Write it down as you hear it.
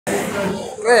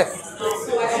Cliff.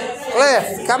 Cliff,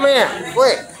 come here,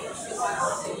 quick.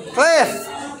 Cliff.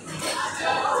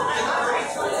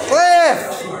 Cliff.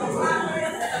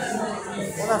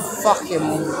 What a fucking...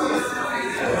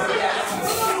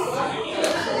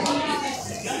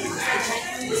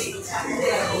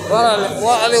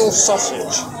 What a little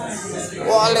sausage.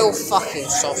 What a little fucking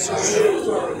sausage.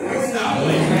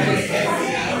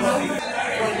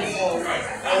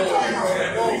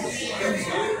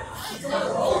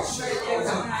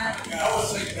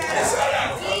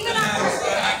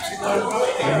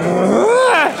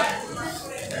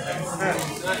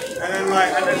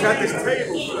 And they had this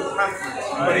table full of pamphlets.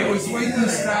 But it was when you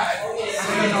started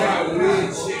saying all that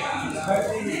weird shit.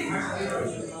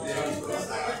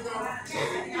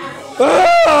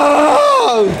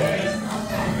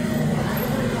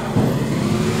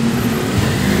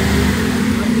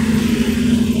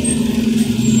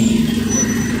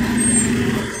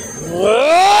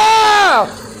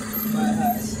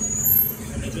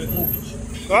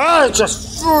 I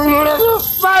just threw it in the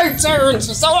face, Terrence.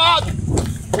 So hard.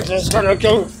 I'm just gonna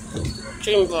go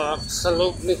timber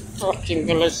absolutely fucking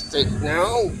ballistic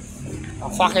now.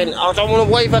 I don't want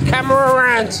to wave a camera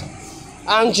around.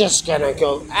 I'm just gonna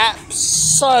go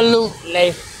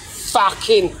absolutely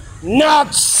fucking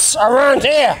nuts around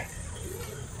here.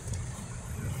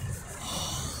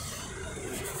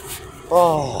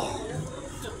 Oh.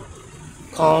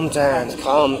 Calm down,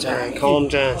 calm down, calm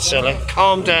down, silly.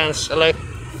 Calm down, silly.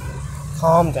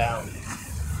 Calm down.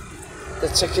 The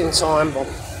ticking time bomb.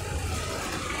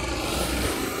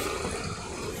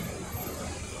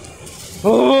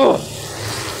 Oh,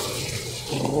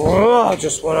 I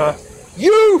just wanna...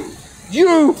 You,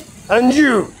 and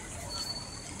you.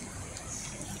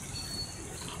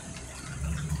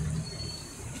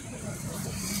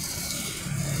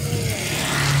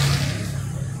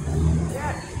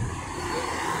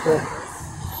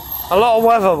 A lot of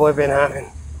weather we've been having.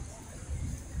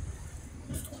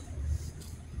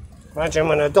 Imagine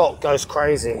when a dog goes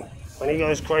crazy. When he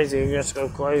goes crazy, he just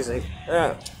goes crazy.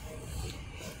 Yeah.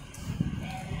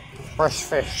 Fresh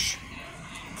fish.